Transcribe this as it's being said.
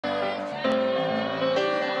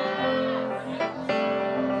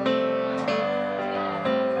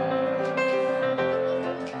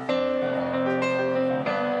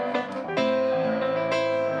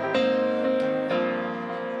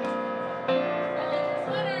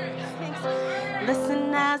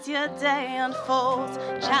Listen as your day unfolds.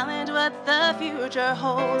 Challenge what the future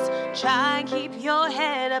holds. Try and keep your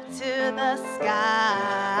head up to the sky.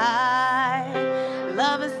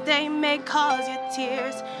 Lover's Day may cause you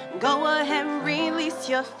tears. Go ahead and release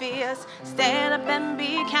your fears. Stand up and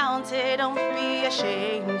be counted. Don't be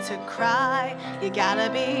ashamed to cry. You gotta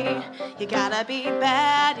be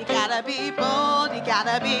bad. You gotta be bold. You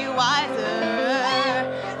gotta be wiser.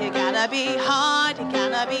 You gotta be hard. You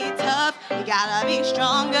gotta be tough. You gotta be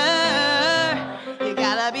stronger. You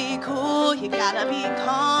gotta be cool. You gotta be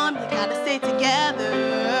calm. You gotta stay together.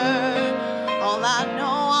 All I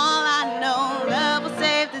know, love will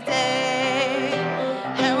save the day.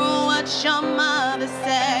 Hear what your mother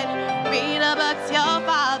said. Read the books your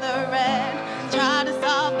father read. Try to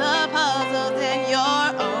solve the puzzles in your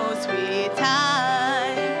own sweet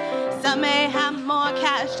time. Some may have more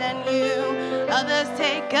cash than you. Others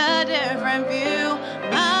take a different view.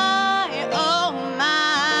 My, oh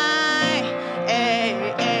my,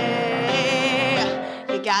 eh,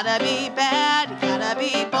 eh. You gotta be bad, you gotta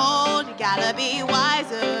be bold, you gotta be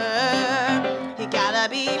wiser. You gotta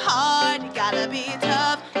be hard, you gotta be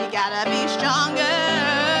tough, you gotta be stronger.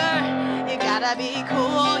 You gotta be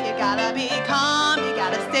cool, you gotta be calm, you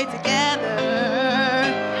gotta stay together.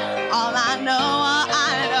 All I know,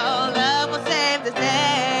 love will save the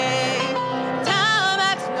day. Time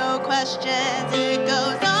asks no questions, it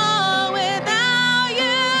goes on without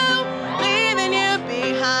you, leaving you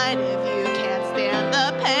behind if you can't stand the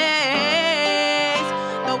pace.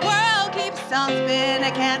 The world keeps on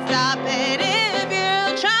spinning, can't stop it if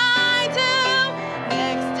you try to.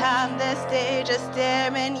 Next time the stage is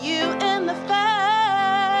staring you in the face.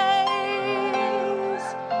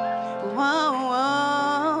 Whoa,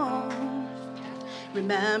 whoa.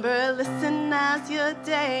 Remember, listen as your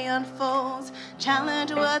day unfolds.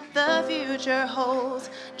 Challenge what the future holds.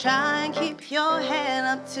 Try and keep your head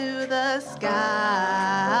up to the sky.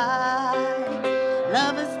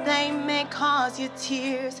 Lovers, they may cause you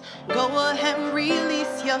tears. Go ahead and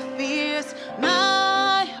release your fears.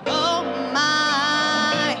 My, oh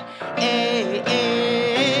my, eh,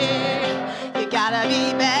 eh. You gotta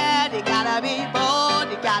be bad, you gotta be bold,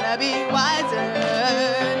 you gotta be wiser.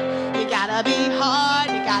 You gotta be hard,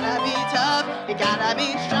 you gotta be tough, you gotta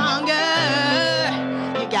be stronger.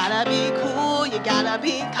 You gotta be cool, you gotta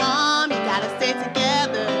be calm, you gotta stay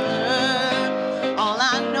together. All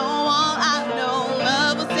I know,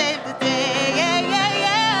 love will save the day. Yeah, yeah,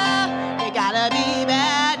 yeah. You gotta be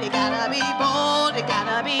bad, you gotta be bold, you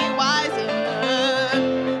gotta be wiser.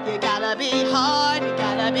 You gotta be hard, you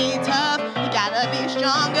gotta be tough, you gotta be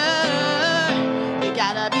stronger. You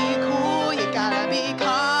gotta be cool, you gotta be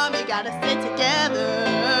calm, you gotta stay together.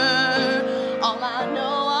 All I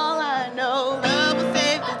know, love will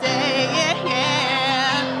save the day. Yeah,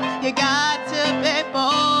 yeah. You got to be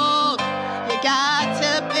bold, you got to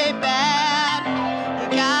be bad, you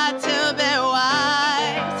got to be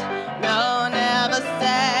wise, no, never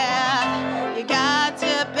sad. You got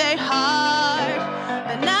to be hard,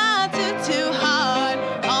 but not too hard.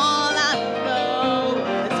 All I know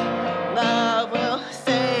is love will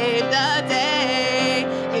save the day.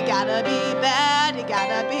 You gotta be bad, you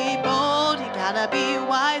gotta be bold, you gotta be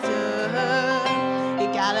wiser. You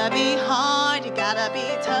gotta be hard, you gotta be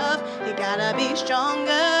tough, you gotta be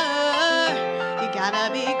stronger. You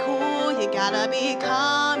gotta be cool, you gotta be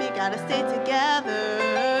calm, you gotta stay together.